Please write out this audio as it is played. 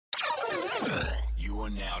are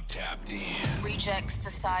now tapped in. Reject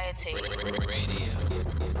Society. Radio.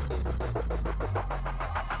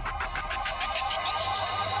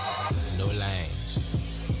 No lanes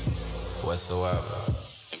whatsoever.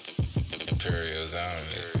 Imperials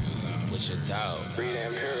only. What's your dog? REi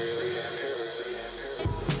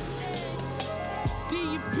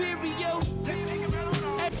The Imperial. The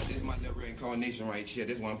Imperial. This is my little reincarnation right here.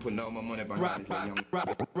 This one I'm putting all my money behind.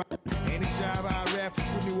 Anytime I rap,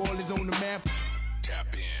 put New Orleans on the map.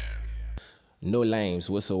 Tap in. No lames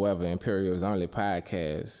whatsoever. Imperials only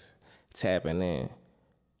podcast. Tapping in.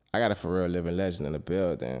 I got a for real living legend in the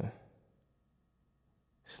building.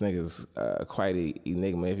 This nigga's quite an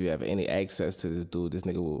enigma. If you have any access to this dude, this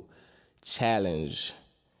nigga will challenge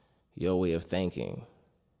your way of thinking.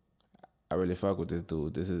 I really fuck with this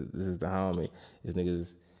dude. This is the homie. This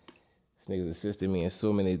nigga's assisted me in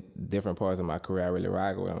so many different parts of my career. I really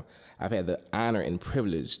rock with him. I've had the honor and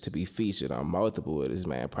privilege to be featured on multiple of this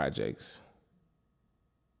man projects.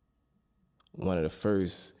 One of the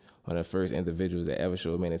first individuals that ever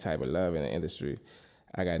showed me any type of love in the industry.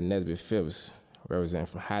 I got Nesby Phips representing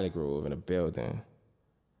from Hollygrove in the building.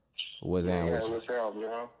 What's that? Yeah, what's up, you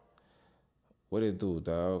know? What it do,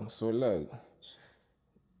 dog? So look,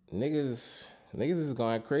 niggas is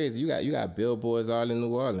going crazy. You got billboards all in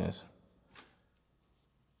New Orleans.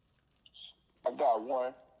 I got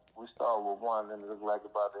one. We started with one, and it looks like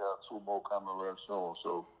about to have two more coming real soon.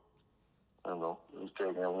 So, you know, we're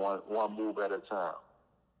taking one move at a time.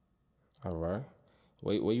 All right.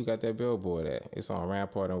 Where you got that billboard at? It's on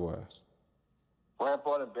Rampart and what?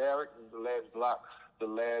 Rampart and Barrack is the last block. The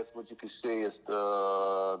last, what you can see is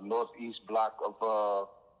the northeast block of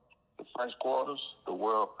the French Quarters, the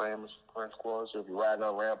world famous French Quarters. So if you're riding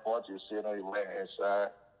on Rampart, you'll see it on your right-hand side.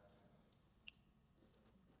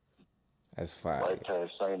 That's fire. Right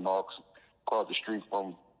past St. Mark's, across the street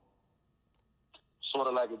from, sort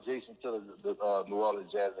of like adjacent to the New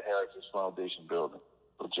Orleans Jazz and Heritage Foundation building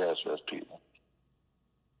for Jazz Fest people.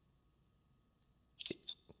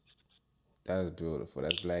 That's beautiful.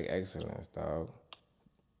 That's black excellence, dog.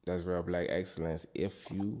 That's real black excellence. If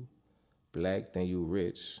you black, then you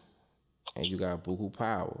rich. And you got Beaucoup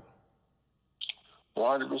power.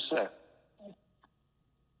 100%.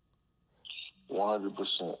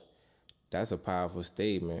 100%. That's a powerful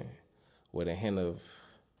statement with a hint of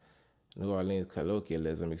New Orleans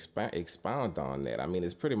colloquialism. Expound on that. I mean,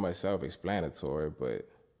 it's pretty much self-explanatory, but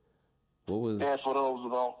what was... And for those who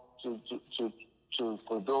don't,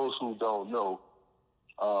 for those who don't know,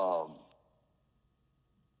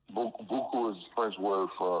 Beaucoup is the French word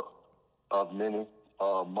for of many,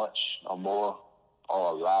 much, or more,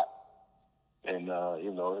 or a lot. And,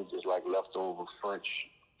 you know, it's just like leftover French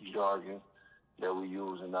jargon that we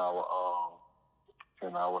use in our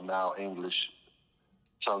now English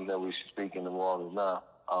tongue that we speak in New Orleans now.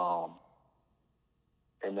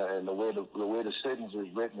 And the way the sentence is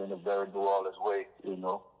written in a very New Orleans way, you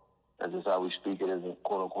know, that's just how we speak it as in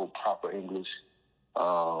quote unquote proper English. You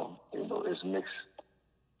know, it's mixed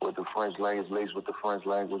with the French language, laced with the French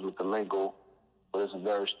language, with the lingo, but it's a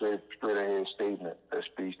very straight ahead statement that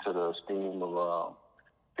speaks to the esteem of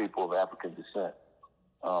people of African descent.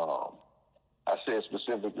 I said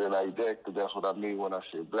specifically like that because that's what I mean when I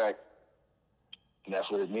say black, and that's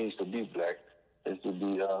what it means to be black, is to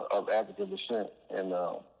be of African descent, and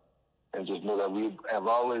just know that we have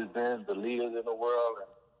always been the leaders in the world, and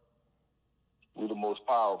we're the most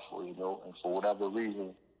powerful, you know, and for whatever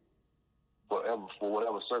reason, for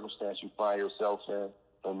whatever circumstance you find yourself in,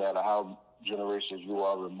 no matter how generations you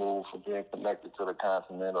are removed from being connected to the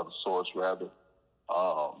continent or the source, rather,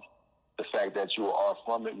 the fact that you are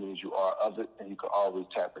from it means you are of it, and you can always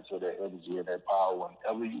tap into that energy and that power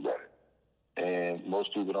whenever you get it. And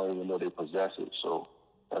most people don't even know they possess it. So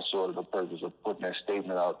that's sort of the purpose of putting that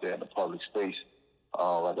statement out there in the public space.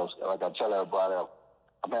 Like I tell everybody,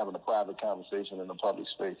 I'm having a private conversation in the public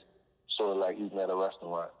space, sort of like eating at a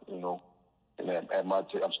restaurant, you know. And at my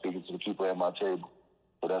I'm speaking to the people at my table,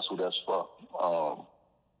 so that's who that's for.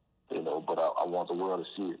 You know, but I want the world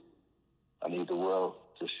to see it. I need the world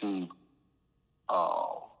to see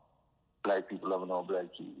black people loving on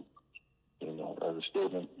black people. You know, as a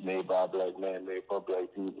statement made by a black man, made for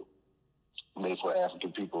black people, made for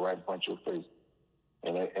African people right in front of your face.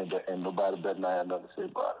 And nobody better not have nothing to say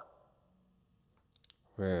about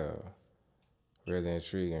it. Real. Really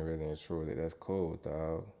intriguing, really and truly. That's cool,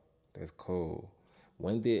 dog. That's cool.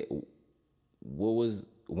 When was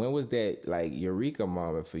that like eureka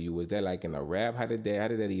moment for you? Was that like in a rap? How did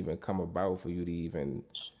that even come about for you to even?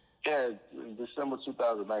 Yeah, in December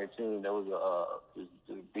 2019, there was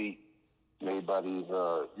a beat made by these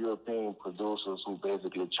European producers who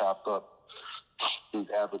basically chopped up these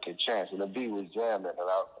African chants. And the beat was jamming,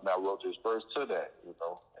 and I wrote this verse to that, you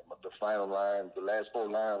know. And the final line, the last 4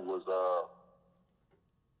 lines was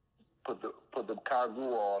put the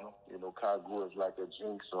Beaucoup on them. You know, Beaucoup is like a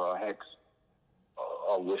jinx or a hex,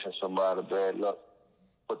 or wishing somebody bad luck.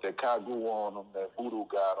 Put that Beaucoup on them, that voodoo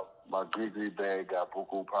got them. My gree bag got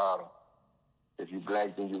Beaucoup powder. If you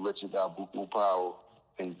black, then you rich and got Beaucoup power.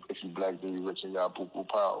 And if you black, then you rich and got Beaucoup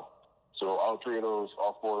power. So all 4 of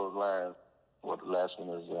those lines, well, the last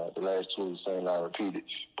one is, the last 2 is the same line repeated,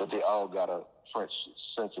 but they all got a French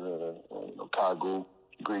sentiment, you know, Beaucoup,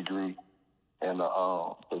 gris, and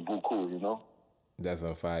the Beaucoup, you know? That's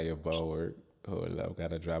a fireball word. Hold up,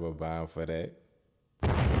 gotta drop a bomb for that.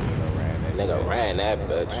 Nigga ran that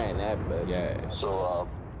bitch. Yeah. So,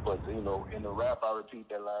 but, you know, in the rap, I repeat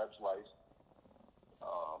that line twice,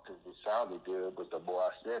 because it sounded good, but the more I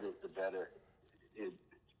said it, the better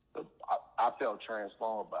I felt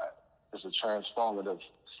transformed by it. It's a transformative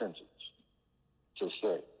sentence to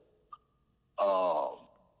say.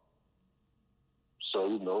 So,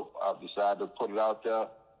 you know, I decided to put it out there.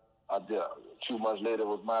 I did. A few months later, it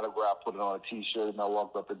was Mardi Gras. I put it on a T-shirt, and I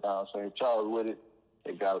walked up and down St. Charles with it.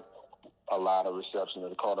 It got a lot of reception.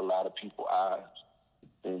 It caught a lot of people's eyes.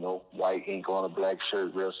 You know, white ink on a black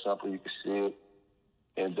shirt, real simple. You can see it.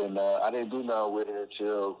 And then I didn't do nothing with it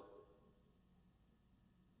until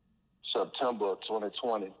September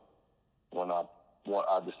 2020, when I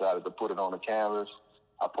decided to put it on the canvas.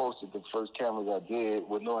 I posted the first canvas I did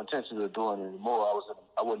with no intention of doing it anymore.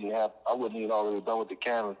 I wouldn't even already done with the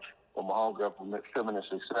canvas. When my homegirl from Feminine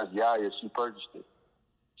Success, Yaya, she purchased it.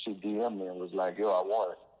 She DM'd me and was like, yo, I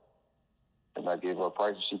want it. And I gave her a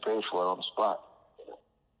price and she paid for it on the spot.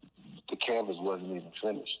 The canvas wasn't even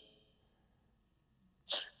finished.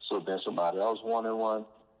 So then somebody else wanted one.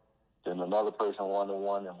 Then another person wanted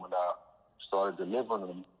one. And when I started delivering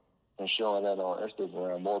them and showing that on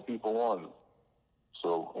Instagram, more people wanted them.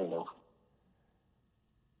 So, you know,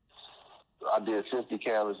 I did 50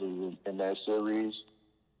 canvases in that series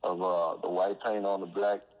of the white paint on the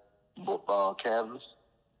black canvas.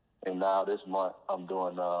 And now this month I'm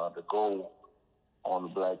doing the gold on the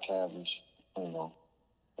black canvas, you know.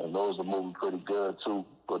 And those are moving pretty good too,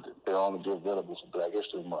 but they're only available for Black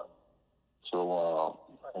History Month. So,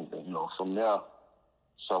 and, you know, from there,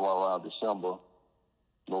 somewhere around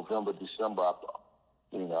November, December,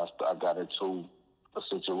 I got into a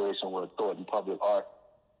situation with Thornton Public Art,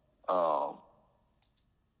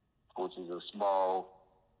 which is a small,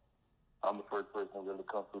 I'm the first person to really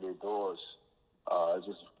come through their doors. It's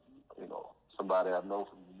just, you know, somebody I know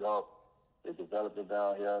from New York. They developed it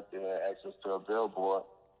down here. They had access to a billboard,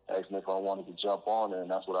 asked me if I wanted to jump on it, and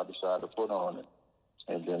that's what I decided to put on it.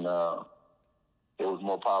 And then it was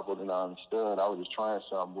more powerful than I understood. I was just trying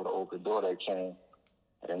something with an open door that came.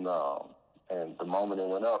 And the moment it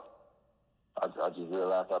went up, I just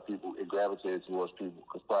realized how it gravitated towards people.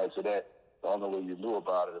 Because prior to that, the only way you knew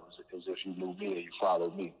about it was if you knew me and you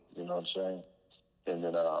followed me. You know what I'm saying? And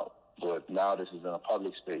then, but now this is in a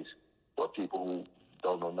public space where people who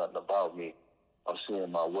don't know nothing about me are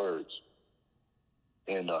seeing my words.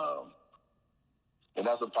 And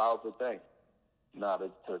that's a powerful thing. Now,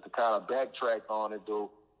 to kind of backtrack on it,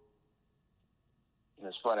 though, and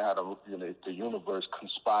it's funny how the universe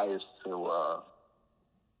conspires to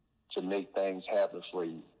make things happen for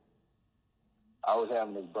you. I was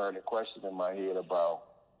having this burning question in my head about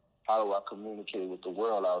how do I communicate with the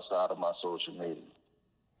world outside of my social media?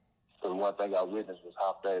 Because one thing I witnessed was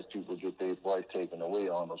how fast people get their voice taken away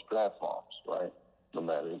on those platforms, right? No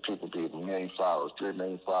matter if people get 1 million followers, 3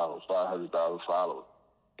 million followers, 500,000 followers,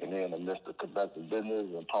 and they're in the midst of conducting business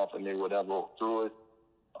and pumping their whatever through it,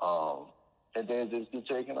 and then just get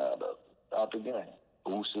taken out the game.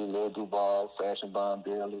 Boosie, Lil Duval, Fashion Bond,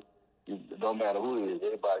 Bailey, it don't matter who it is,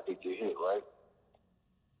 everybody can get hit, right?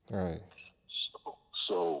 Right.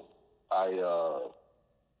 So I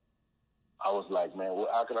was like, man, well,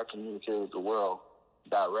 how can I communicate with the world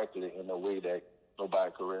directly in a way that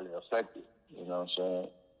nobody could really affect it? You know what I'm saying?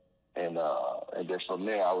 And then from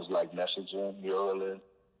there, I was like messaging, muraling,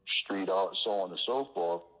 street art, so on and so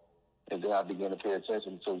forth. And then I began to pay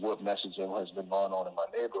attention to what messaging has been going on in my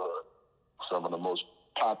neighborhood. Some of the most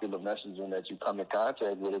popular messaging that you come in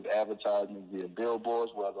contact with is advertising via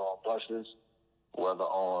billboards, whether on buses, whether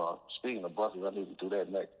on, speaking of buses, I need to do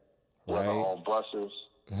that next. Whether on buses.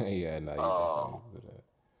 Yeah, no, you definitely do that.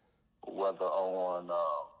 Whether on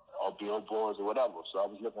billboards or whatever. So I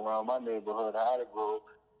was looking around my neighborhood, Hyde Grove,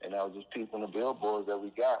 and I was just peeping the billboards that we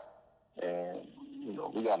got. And, you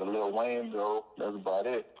know, we got a Lil Wayne, though. That's about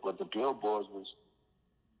it. But the billboards was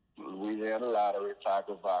Louisiana Lottery,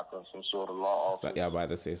 Tiger Vodka, some sort of law office. So y'all about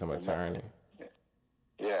to say some attorney.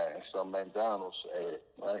 some McDonald's ad,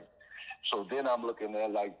 right? So then I'm looking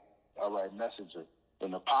at like, all right, messaging.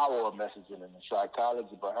 And the power of messaging and the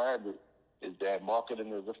psychology behind it is that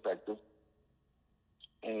marketing is effective.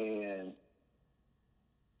 And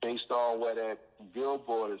based on where that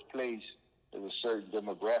billboard is placed, there's a certain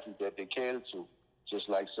demographic that they cater to. Just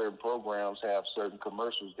like certain programs have certain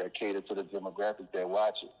commercials that cater to the demographic that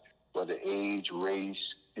watch it, whether age,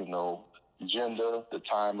 race, gender, the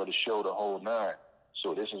time of the show, the whole nine.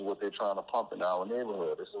 So this is what they're trying to pump in our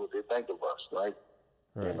neighborhood. This is what they think of us, right?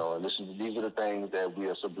 Right. And these are the things that we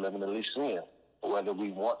are subliminally seeing, whether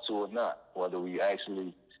we want to or not, whether we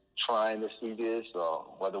actually trying to see this or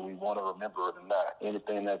whether we want to remember it or not.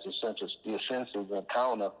 Anything that's the senses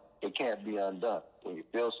encounter, it can't be undone. When you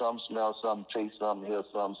feel something, smell something, taste something, hear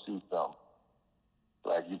something, see something.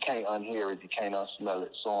 Like, you can't unhear it, you can't unsmell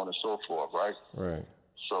it, so on and so forth, right? Right.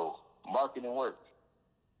 So, marketing works.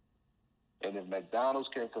 And if McDonald's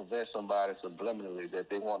can convince somebody subliminally that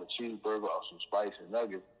they want a cheeseburger or some spicy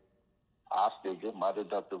nuggets, I figure my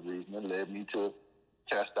deductive reasoning led me to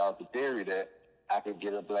test out the theory that I could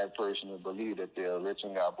get a black person to believe that they're rich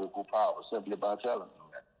and got Beaucoup power simply by telling them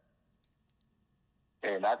that.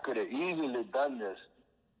 And I could have easily done this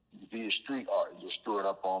via street art, just threw it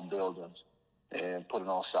up on buildings and put it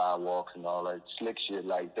on sidewalks and all that slick shit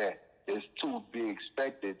like that. It's to be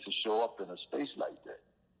expected to show up in a space like that.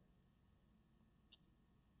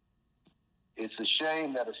 It's a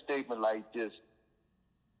shame that a statement like this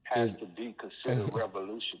has to be considered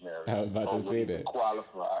revolutionary. I was about to say that.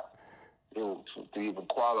 To even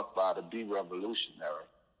qualify to be revolutionary.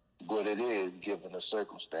 But it is, given the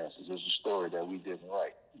circumstances. It's a story that we didn't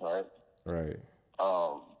write, right? Right.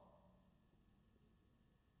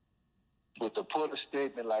 But to put a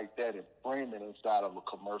statement like that and frame it inside of a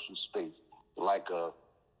commercial space, like a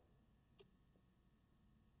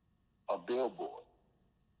billboard,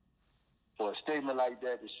 for a statement like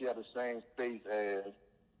that to share the same space as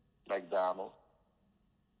McDonald's,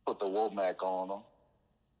 put the Womack on them,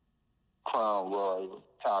 Crown Royal,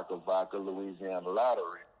 Tonka Vodka, Louisiana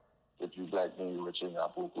Lottery, if you black then you rich and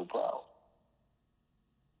got Beaucoup power.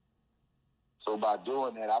 So by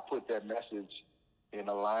doing that, I put that message in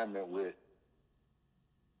alignment with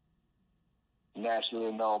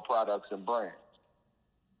nationally known products and brands.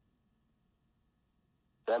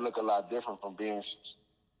 That look a lot different from being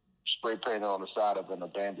spray painted on the side of an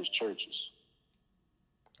abandoned churches.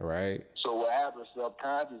 Right. So what happens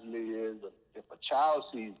subconsciously is if a child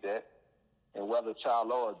sees that, and whether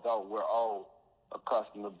child or adult, we're all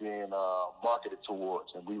accustomed to being marketed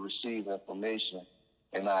towards, and we receive information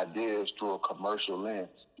and ideas through a commercial lens.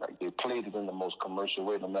 Like, they played it in the most commercial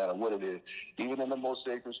way, no matter what it is. Even in the most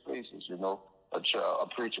sacred spaces, a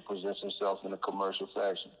preacher presents himself in a commercial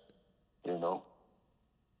fashion, and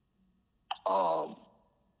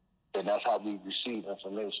that's how we receive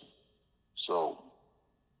information. So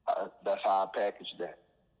that's how I package that.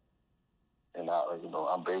 And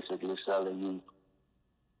I'm basically selling you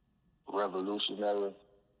revolutionary,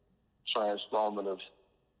 transformative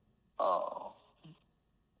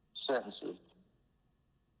sentences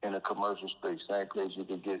in a commercial space. Same place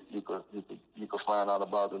you could find out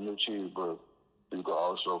about the new cheeseburger. You could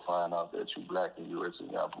also find out that you black and you rich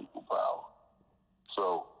and got Beaucoup power.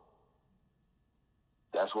 So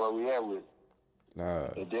that's where we at with it.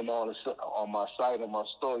 And then on my site, on my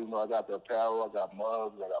store, I got the apparel, I got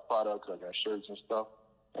mugs, I got products, I got shirts and stuff,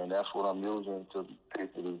 and that's what I'm using to pay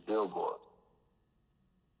for these billboards.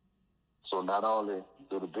 So not only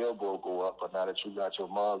do the billboard go up, but now that you got your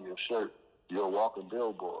mug, your shirt, you're a walking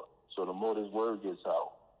billboard. So the more this word gets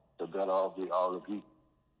out, the better off we all will be,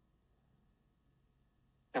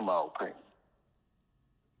 in my opinion.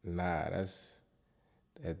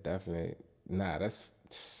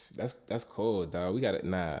 That's cool, dog. We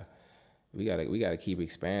gotta keep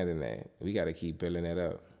expanding that. We gotta keep building that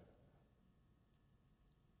up.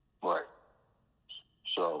 Right.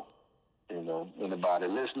 So, anybody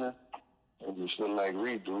listening, if you feel like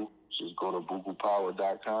we do, just go to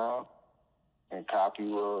BeaucoutPower.com and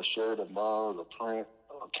copy a shirt, a mug, a print,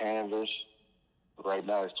 a canvas. Right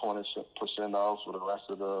now it's 20% off for the rest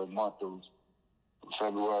of the month of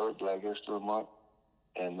February, Black History Month.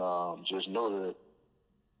 And just know that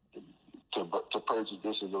to purchase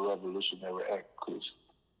this is a revolutionary act, because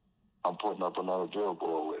I'm putting up another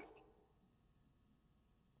billboard with it.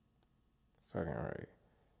 Fucking right.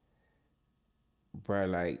 Bro,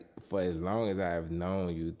 like, for as long as I've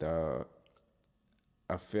known you, dog,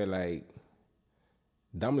 I feel like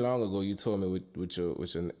dumb long ago you told me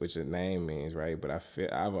what your name means, right? But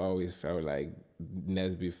I've always felt like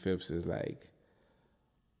Nesby Phips is like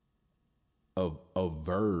a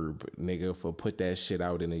verb, nigga, for put that shit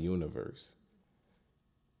out in the universe.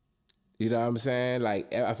 You know what I'm saying?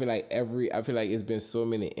 Like, I feel like it's been so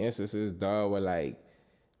many instances, dog, where like,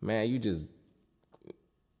 man, you just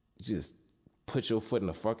put your foot in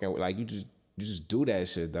the fucking, like, you just do that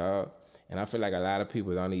shit, dog. And I feel like a lot of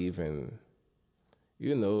people don't even,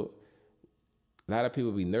 you know, a lot of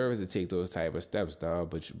people be nervous to take those type of steps, dog.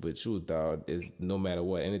 But you, dog, is no matter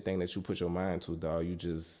what, anything that you put your mind to, dog,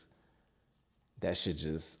 that shit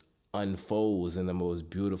just unfolds in the most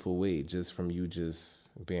beautiful way, just from you just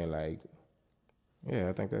being like, yeah,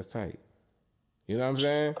 I think that's tight. You know what I'm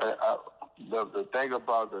saying? The thing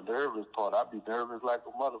about the nervous part, I be nervous like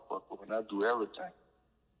a motherfucker when I do everything.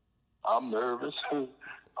 I'm nervous.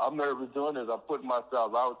 I'm nervous doing this. I'm putting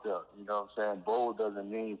myself out there. You know what I'm saying? Bold doesn't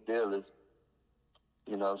mean fearless.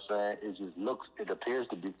 You know what I'm saying? It appears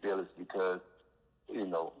to be fearless because, you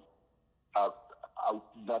know,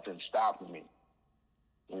 nothing's stopping me.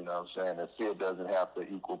 You know what I'm saying? And fear doesn't have to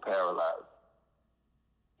equal paralyze.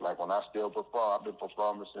 Like when I still perform, I've been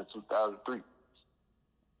performing since 2003.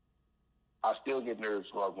 I still get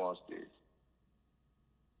nervous when I go on stage.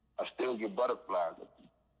 I still get butterflies.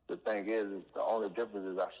 The thing is the only difference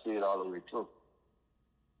is I see it all the way through.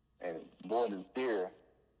 And more than fear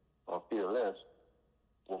or fearless,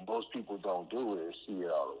 what most people don't do is see it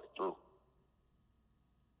all the way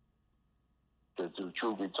through. The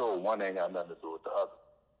truth be told, one ain't got nothing to do with the other.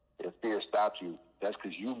 If fear stops you, that's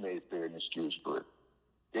because you made fear an excuse for it.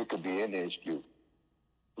 It could be any excuse.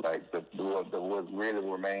 Like, what really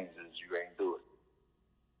remains is you ain't do it.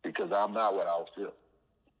 Because I'm not what I feel.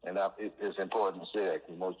 And it's important to say that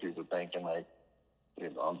because most people thinking like, you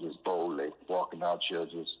know, I'm just bold, like walking out here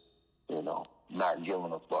just, you know, not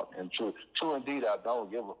giving a fuck. And true indeed, I don't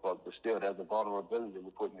give a fuck, but still there's a vulnerability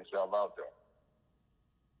with putting yourself out there.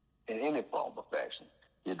 In any form or fashion.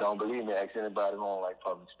 You don't believe me, ask anybody who don't like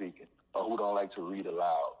public speaking or who don't like to read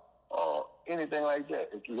aloud or anything like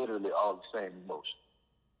that. It's literally all the same emotion.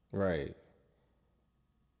 Right.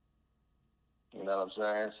 You know what I'm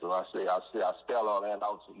saying? So I spell all that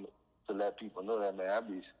out to let people know that, man, I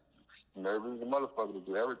be nervous as a motherfucker to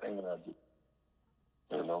do everything that I do.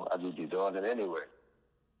 You know, I just be doing it anyway.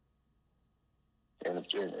 And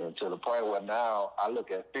to the point where now I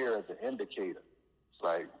look at fear as an indicator. It's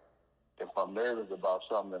like, if I'm nervous about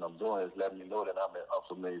something that I'm doing, it's letting me know that I'm in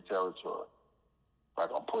unfamiliar territory.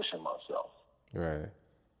 Like I'm pushing myself. Right.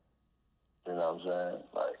 You know what I'm saying?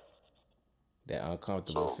 Like that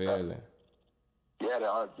uncomfortable feeling.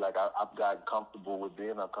 Like I've gotten comfortable with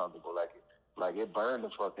being uncomfortable. Like it burned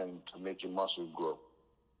the fucking to make your muscles grow.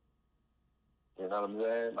 You know what I'm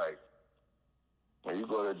saying? Like when you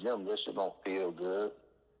go to the gym, this shit don't feel good,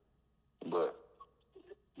 but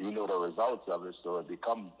you know the results of it, so it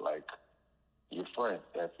becomes like your friend.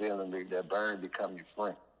 That feeling, that burn become your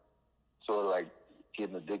friend. Sort of like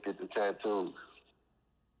getting addicted to tattoos.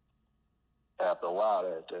 After a while,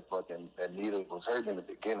 that needle was hurting in the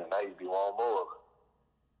beginning. Now you be want more of it.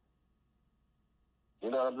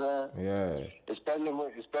 You know what I'm saying? Yeah.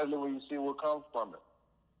 Especially when you see what comes from it.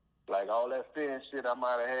 Like all that fear and shit I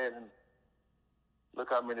might have had, and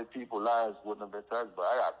look how many people's lives wouldn't have been touched. But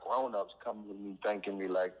I got grown-ups coming to me, thanking me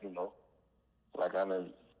like, you know, like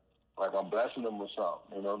I'm blessing them or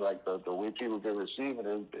something. You know, like the way people been receiving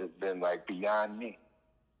it has been like beyond me.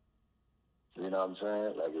 You know what I'm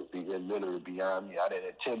saying? Like it's literally beyond me. I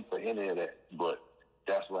didn't intend for any of that, but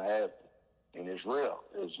that's what happened, and it's real.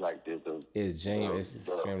 It's like it's genuine. It's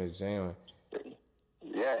extremely genuine.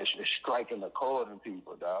 Yeah, it's striking a chord in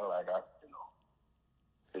people, dog. Like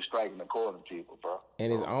it's striking a chord in people, bro.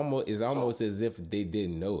 And it's almost as if they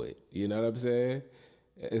didn't know it. You know what I'm saying?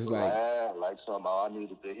 It's like somehow I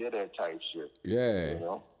needed to hear that type shit. Yeah. You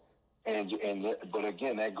know, but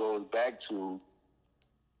again, that goes back to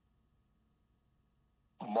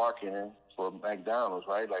marketing for McDonald's,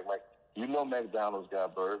 right? Like you know McDonald's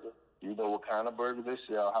got burgers. You know what kind of burger they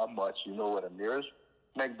sell, how much. You know what the nearest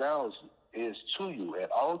McDonald's is to you at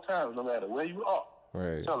all times, no matter where you are.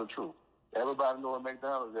 Right. Tell the truth. Everybody know what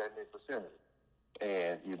McDonald's at in their vicinity.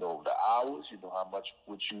 And you know the hours, you know how much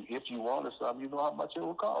if you wanted something, you know how much it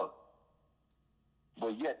will cost.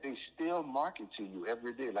 But yet they still market to you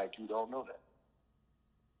every day like you don't know that.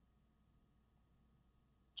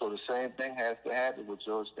 So the same thing has to happen with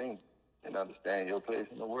your esteem and understand your place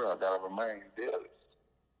in the world. I gotta remind you daily.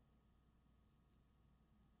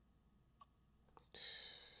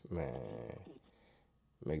 Man,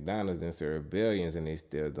 McDonald's done serve billions and they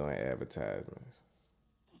still doing advertisements.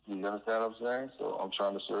 You understand what I'm saying? So I'm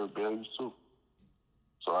trying to serve billions too.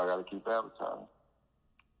 So I gotta keep advertising.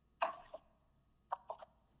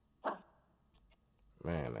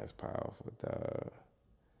 Man, that's powerful, dog.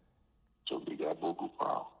 So we got Beaucoup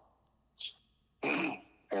power.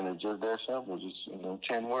 And it's just that simple, just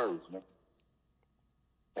 10 words, man.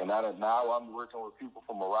 And now I'm working with people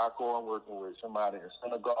from Morocco. I'm working with somebody in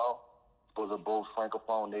Senegal. Those are both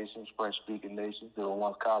Francophone nations, French-speaking nations. They were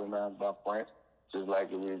once colonized by France, just like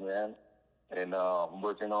Louisiana. And I'm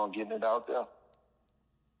working on getting it out there.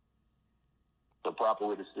 The proper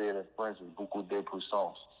way to say it in French is beaucoup de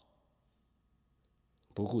puissance.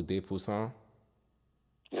 Beaucoup de puissance?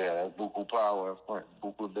 Yeah, that's beaucoup power in French.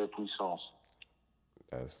 Beaucoup de puissance.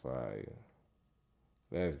 That's fire.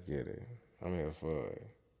 Let's get it. I'm here for it.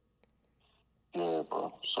 Yeah,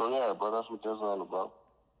 bro. So, yeah, bro, that's what that's all about.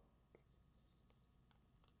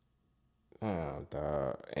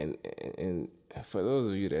 Dog. And for those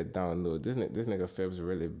of you that don't know, this nigga Phips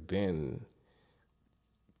really been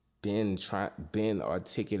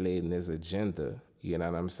articulating this agenda, you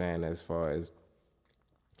know what I'm saying, as far as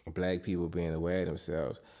black people being aware of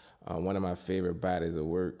themselves. One of my favorite bodies of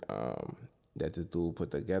work that this dude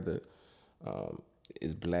put together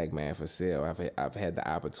is Black Man for Sale. I've had the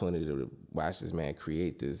opportunity to watch this man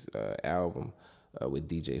create this album with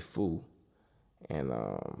DJ Fu, and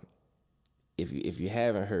if you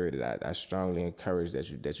haven't heard it, I strongly encourage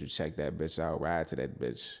that you check that bitch out. Ride to that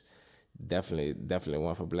bitch. Definitely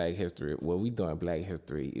one for Black History. Well, we doing Black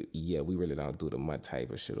History. Yeah, we really don't do the mud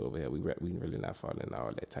type of shit over here. We really not falling in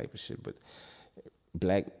all that type of shit. But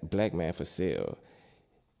Black Man for Sale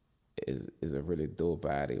is a really dope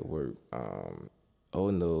body of work.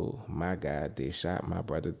 Oh no, my God, they shot my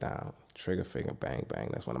brother down. Trigger finger bang bang.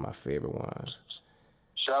 That's one of my favorite ones.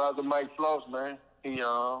 Shout out to Mike Floss, man.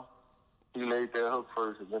 He laid that hook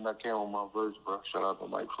first, and then I came on my verse, bro. Shout out to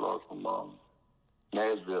Mike Floss from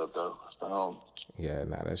Nesby, though. That's the home. Yeah,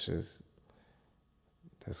 nah, that's just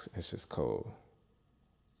cold.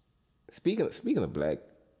 Speaking of black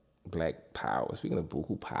power, speaking of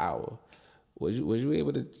Beaucoup power, was you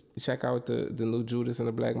able to check out the new Judas and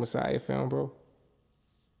the Black Messiah film, bro?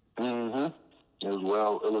 Mm-hmm. It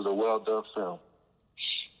was a well done film.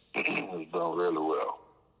 It was done really well.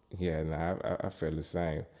 Yeah, nah, I feel the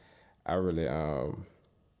same. I really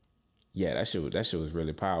yeah, that shit was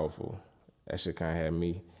really powerful. That shit kind of had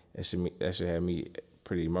me. That shit had me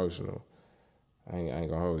pretty emotional. I ain't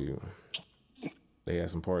gonna hold you. They had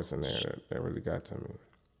some parts in there that really got to me.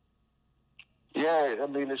 Yeah, I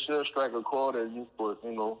mean, it should strike a chord at you, but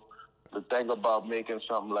the thing about making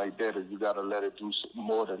something like that is you gotta let it do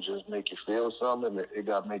more than just make you feel something. It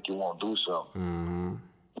gotta make you want to do something. Mm-hmm.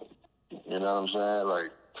 You know what I'm saying?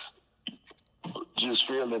 Like, just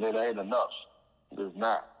feeling it ain't enough. It's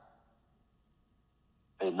not.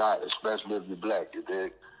 It's not, especially if you're black. You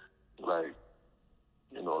dig? Like,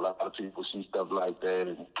 a lot of people see stuff like that,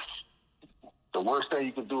 and the worst thing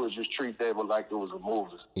you can do is just treat that like it was a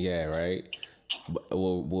movie. Yeah, right. But,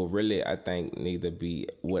 well, really, I think need to be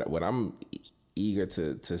what I'm eager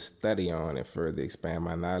to study on and further expand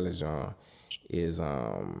my knowledge on is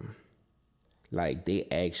like they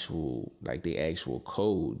actual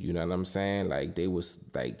code. You know what I'm saying? Like they was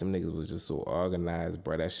like them niggas was just so organized,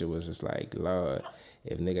 bro. That shit was just like, Lord,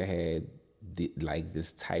 if nigga had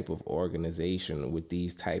this type of organization with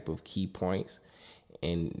these type of key points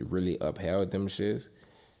and really upheld them shits,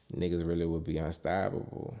 niggas really would be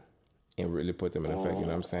unstoppable and really put them in effect. You know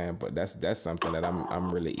what I'm saying? But that's something that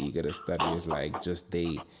I'm really eager to study is like just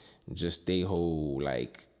they whole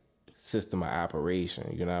like system of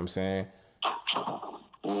operation. You know what I'm saying?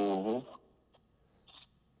 Mm-hmm.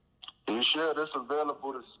 You sure that's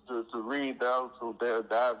available to read down, so they'll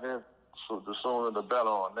dive in. So the sooner the better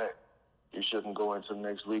on that. You shouldn't go into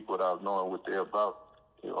next week without knowing what they're about.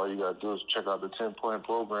 All you gotta do is check out the 10-point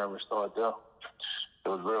program and start there. It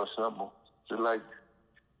was real simple. Just like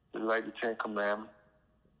the 10 Commandments.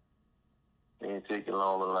 It ain't taking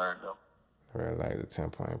long to learn though. Real like the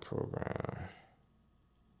 10-point program.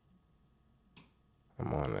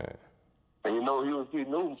 I'm on that. And he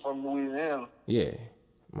knew from Louisiana. Yeah,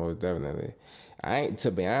 most definitely. I had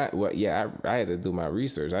to do my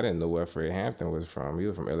research. I didn't know where Fred Hampton was from. He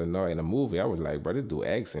was from Illinois. In the movie, I was like, bro, this dude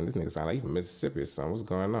accent, this nigga sound like he from Mississippi or something. What's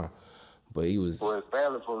going on? But he was... Well, his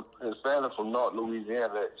family from North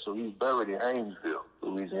Louisiana, so he's buried in Haynesville,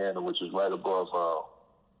 Louisiana, which is right above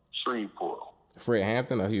Shreveport. Fred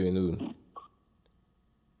Hampton or Huey Newton?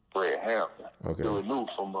 Fred Hampton. Okay. Huey Newton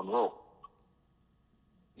from Monroe.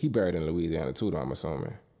 He buried in Louisiana too, though, I'm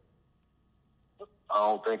assuming. I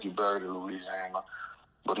don't think he buried in Louisiana,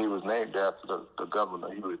 but he was named after the governor,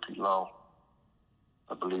 Huey P. Long.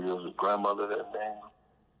 I believe it was his grandmother that named him.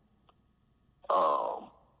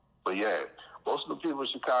 But yeah, most of the people in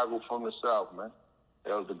Chicago from the South, man.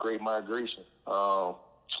 That was the Great Migration. You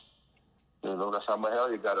know, that's how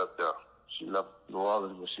Mahalia got up there. She left New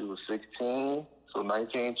Orleans when she was 16, so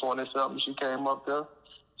 1920-something she came up there.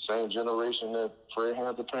 Same generation that Fred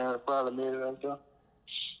Hampton's parents probably made it up there.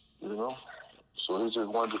 You know? So he just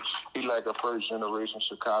wanted to, he like a first generation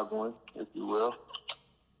Chicagoan, if you will.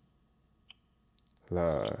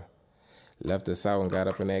 Left the South and got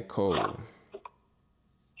up in that cold.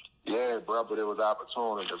 Yeah, bro, but it was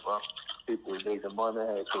opportunity, bro. People was making money,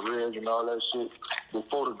 had careers and all that shit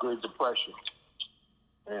before the Great Depression.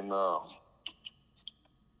 And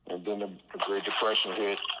then the Great Depression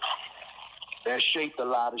hit. That shaped a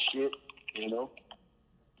lot of shit, you know.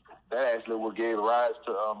 That actually what gave rise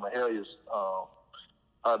to Mahalia's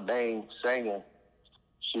her name singing.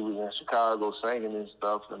 She was in Chicago singing and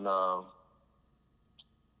stuff, and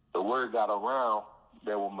the word got around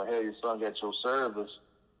that when Mahalia sung at your service,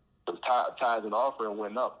 the tithes and offering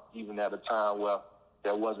went up, even at a time where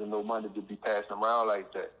there wasn't no money to be passing around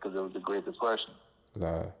like that because it was the Great Depression.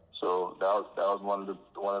 Nah. So that was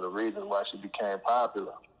one of the reasons why she became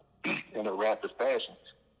popular in a rapid fashion.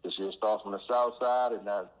 Because she started from the South Side, and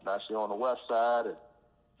now she on the West Side, and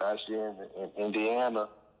now she in Indiana.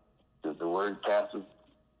 The word passes,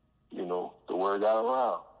 you know, the word got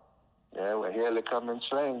around. And when Haley come and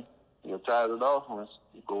sing, your tithes and offerings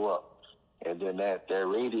go up. And then that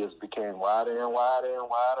radius became wider and wider and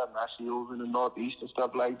wider. Now she over in the Northeast and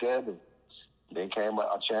stuff like that. And then came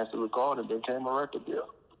a chance to record, and then came a record deal.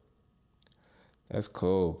 That's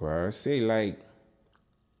cool, bro. See, like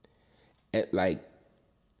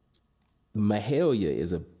Mahalia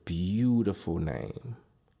is a beautiful name.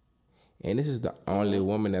 And this is the only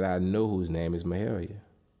woman that I know whose name is Mahalia.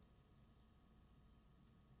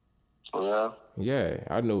 Oh, yeah? Yeah,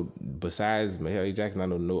 I know, besides Mahalia Jackson, I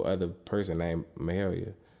know no other person named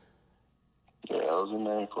Mahalia. Yeah, that was a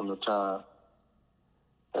name from the time.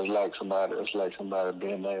 It's like somebody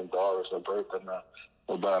being named Doris or Bertha now.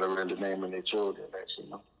 Nobody really naming their children, actually,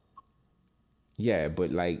 you know? Yeah,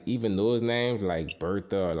 but like even those names, like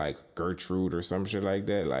Bertha or like Gertrude or some shit like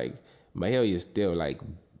that, like Mahalia is still like,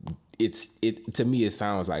 it to me it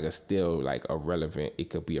sounds like it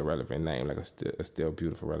could be a relevant name, like a still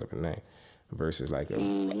beautiful relevant name, versus like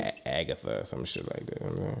a Agatha or some shit like that. You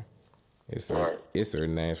know? It's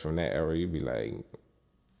certain names from that era you be like,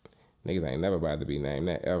 niggas ain't never about to be named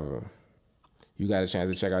that ever. You got a chance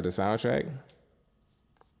to check out the soundtrack?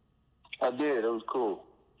 I did. It was cool.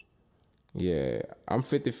 Yeah, I'm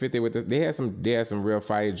 50-50 with this. They had some real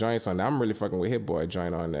fire joints on there. I'm really fucking with Hit Boy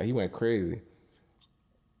joint on there. He went crazy.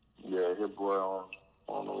 Yeah, Hit Boy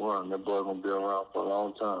on the run. That boy gonna be around for a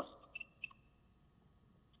long time.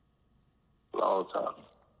 Long time.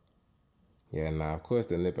 Yeah, nah, of course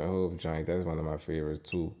the Nip and Hope joint, that's one of my favorites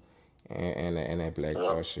too. And that Black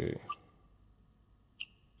Cross shit.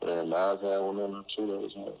 Yeah, Nas had one of them too. That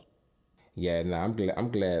was him. Yeah, nah, I'm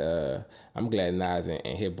glad Nas and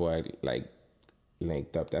Hit Boy like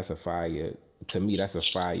linked up. That's a fire. To me, that's a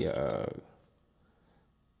fire. Yeah,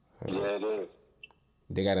 it is.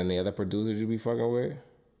 They got any other producers you be fucking with?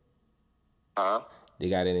 Huh? They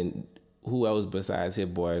got any? Who else besides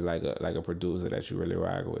Hit Boy like a producer that you really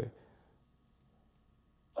rock with?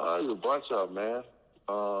 There's a bunch of them, man.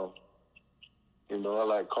 You know, I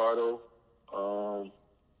like Cardo.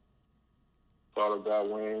 Cardo got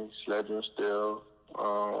wings. Legend still.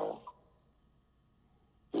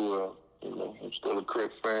 Who else? You know, I'm still a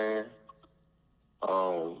Crick fan.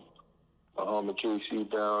 My homie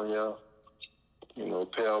KC down here. You know,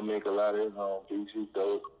 Pell make a lot of his own beats. He's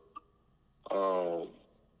dope.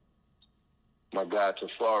 My guy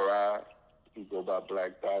Tafari, he go by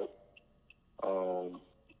Black Dot.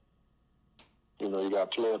 You know, you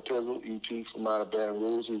got Player Pizzle, EP from out of Baton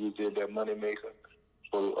Rouge. He just did that Moneymaker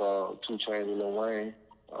for 2 Chainz and Lil Wayne.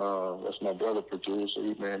 That's my brother producer.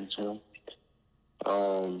 He managed him.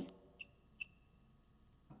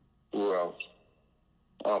 Who else?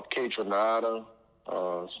 K Tronada,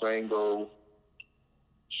 Sango,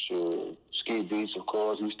 sure, Ski Beats, of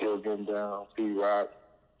course. He's still getting down. P-Rock,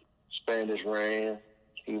 Spanish Rain,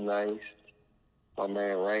 he nice. My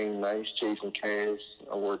man Rain nice, Chasing Cash.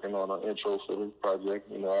 I'm working on an intro for this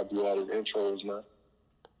project. You know, I do all his intros now.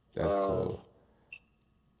 That's cool.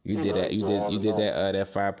 You did that. You did that.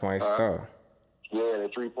 That 5-point star. Yeah, the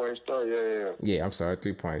 3-point star. Yeah. Yeah, I'm sorry,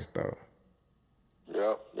 3-point star.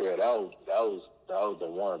 Yep. Yeah, that was the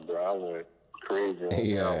one, bro. I went crazy.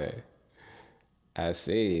 Yeah. I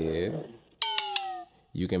said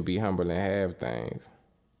you can be humble and have things.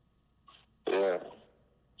 Yeah.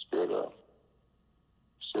 Straight up.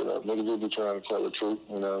 Niggas just be trying to tell the truth,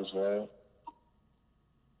 you know what I'm saying?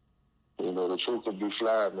 You You know, the truth could be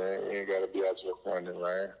fly, man. You ain't gotta be out here fronting,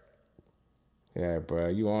 man. Yeah, bro,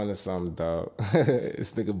 you on to something, dog.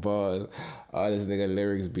 This nigga bars, all this nigga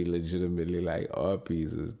lyrics be legitimately like art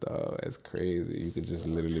pieces, dog. That's crazy. You could just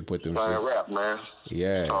literally put them Playing shits. rap, man.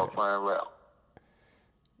 Yeah. All playing rap.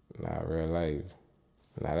 Nah, real life.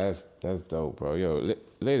 Nah, that's dope, bro. Yo,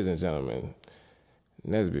 ladies and gentlemen,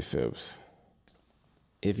 Nesby Phips.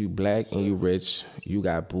 If you black and you rich, you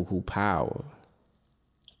got Beaucoup power.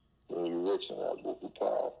 When you rich and have Beaucoup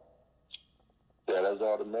power. Yeah, that's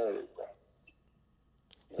automatic, bro.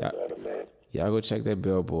 That's automatic. Y'all go check that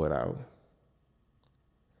billboard out.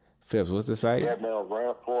 Phips, what's the site? Yeah, man,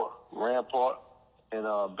 Rampart in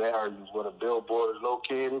Barry is where the billboard is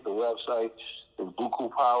located. The website is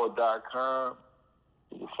BeaucoupPower.com.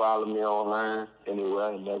 You can follow me online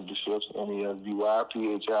anywhere, Nesby Phips,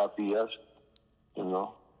 NESBYPHIPS. You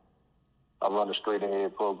know, I run a straight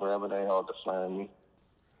ahead program. It ain't hard to find me.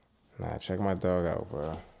 Nah, check my dog out,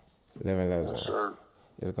 bro. Living legend. Yes, sir.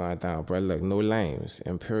 It's going down, bro. Look, no lames.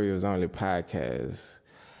 Imperials only podcast.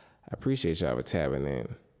 I appreciate y'all for tapping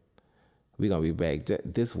in. We gonna be back.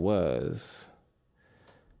 This was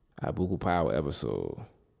our Beaucoup Power episode.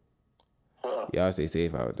 Y'all stay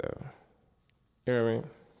safe out there. You know what I mean?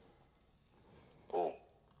 Cool.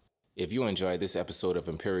 If you enjoyed this episode of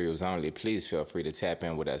Imperials Only, please feel free to tap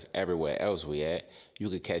in with us everywhere else we at. You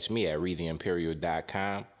can catch me at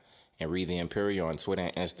REitheimperial.com and REi The Imperial on Twitter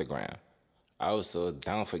and Instagram. Also,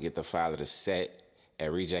 don't forget to follow the set at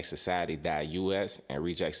rejectsociety.us and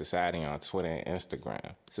Reject Society on Twitter and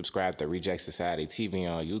Instagram. Subscribe to Reject Society TV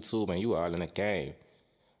on YouTube, and you all in the game.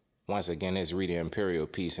 Once again, it's REi The Imperial.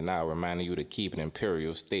 Peace and out, reminding you to keep it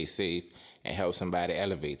imperial, stay safe, and help somebody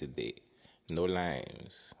elevate the day. No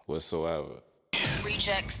lames whatsoever.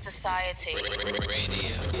 Reject Society.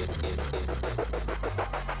 Radio.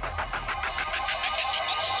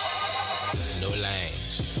 No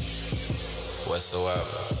lames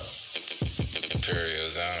whatsoever.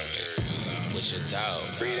 Imperials only. With your dog.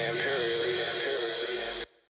 REi The Imperial.